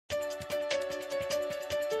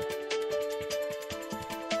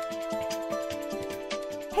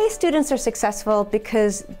PACE students are successful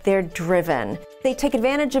because they're driven. They take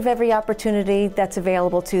advantage of every opportunity that's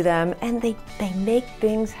available to them, and they make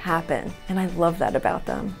things happen. And I love that about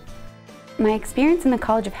them. My experience in the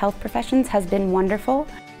College of Health Professions has been wonderful.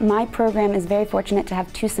 My program is very fortunate to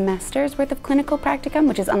have 2 semesters worth of clinical practicum,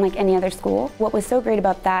 which is unlike any other school. What was so great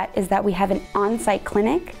about that is that we have an on-site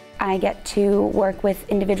clinic. I get to work with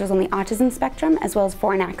individuals on the autism spectrum as well as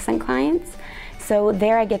foreign accent clients. So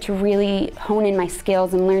there I get to really hone in my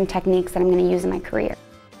skills and learn techniques that I'm going to use in my career.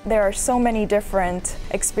 There are so many different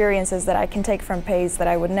experiences that I can take from PACE that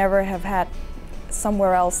I would never have had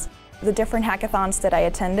somewhere else. The different hackathons that I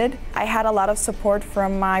attended, I had a lot of support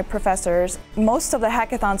from my professors. Most of the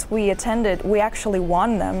hackathons we attended, we actually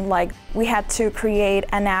won them. Like, we had to create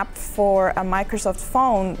an app for a Microsoft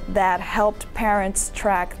phone that helped parents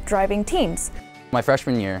track driving teens. My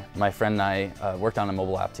freshman year, my friend and I worked on a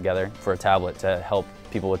mobile app together for a tablet to help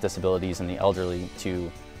people with disabilities and the elderly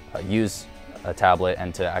to use a tablet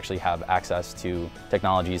and to actually have access to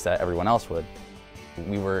technologies that everyone else would.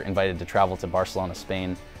 We were invited to travel to Barcelona,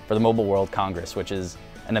 Spain for the Mobile World Congress, which is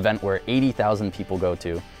an event where 80,000 people go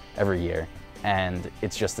to every year. And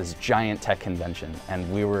it's just this giant tech convention,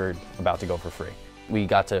 and we were about to go for free. We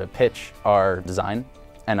got to pitch our design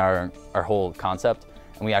and our whole concept,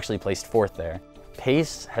 and we actually placed 4th there.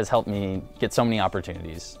 PACE has helped me get so many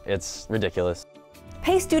opportunities. It's ridiculous.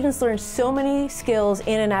 PACE students learn so many skills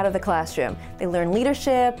in and out of the classroom. They learn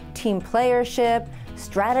leadership, team playership,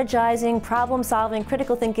 strategizing, problem solving,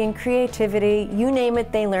 critical thinking, creativity, you name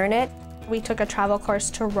it, they learn it. We took a travel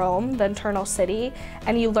course to Rome, the Eternal City,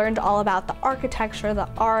 and you learned all about the architecture, the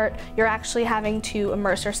art. You're actually having to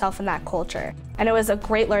immerse yourself in that culture. And it was a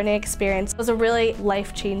great learning experience. It was a really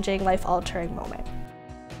life-changing, life-altering moment.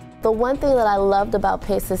 The one thing that I loved about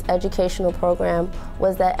PACE's educational program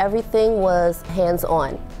was that everything was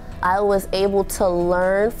hands-on. I was able to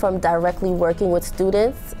learn from directly working with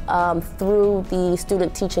students through the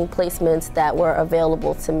student teaching placements that were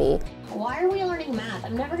available to me. Why are we learning math?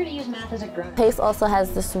 I'm never going to use math as a grown-up. PACE also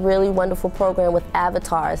has this really wonderful program with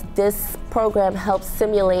avatars. This program helps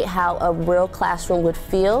simulate how a real classroom would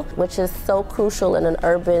feel, which is so crucial in an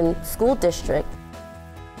urban school district.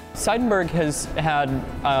 Seidenberg has had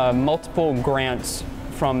multiple grants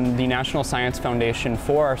from the National Science Foundation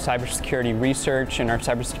for our cybersecurity research and our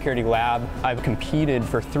cybersecurity lab. I've competed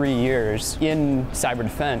for 3 years in cyber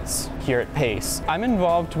defense here at PACE. I'm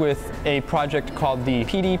involved with a project called the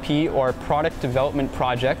PDP, or Product Development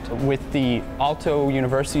Project, with the Aalto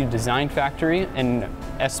University Design Factory in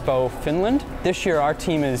Espoo, Finland. This year our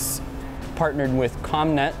team is partnered with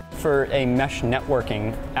ComNet for a mesh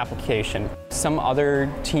networking application. Some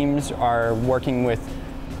other teams are working with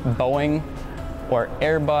Boeing or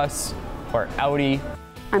Airbus or Audi.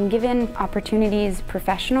 I'm given opportunities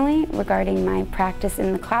professionally regarding my practice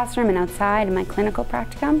in the classroom and outside and my clinical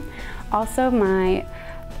practicum. Also my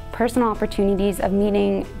personal opportunities of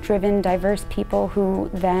meeting driven, diverse people who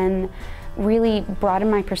then really broaden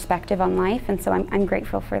my perspective on life, and so I'm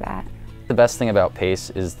grateful for that. The best thing about PACE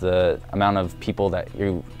is the amount of people that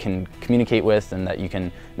you can communicate with and that you can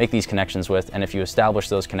make these connections with, and if you establish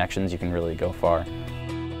those connections, you can really go far.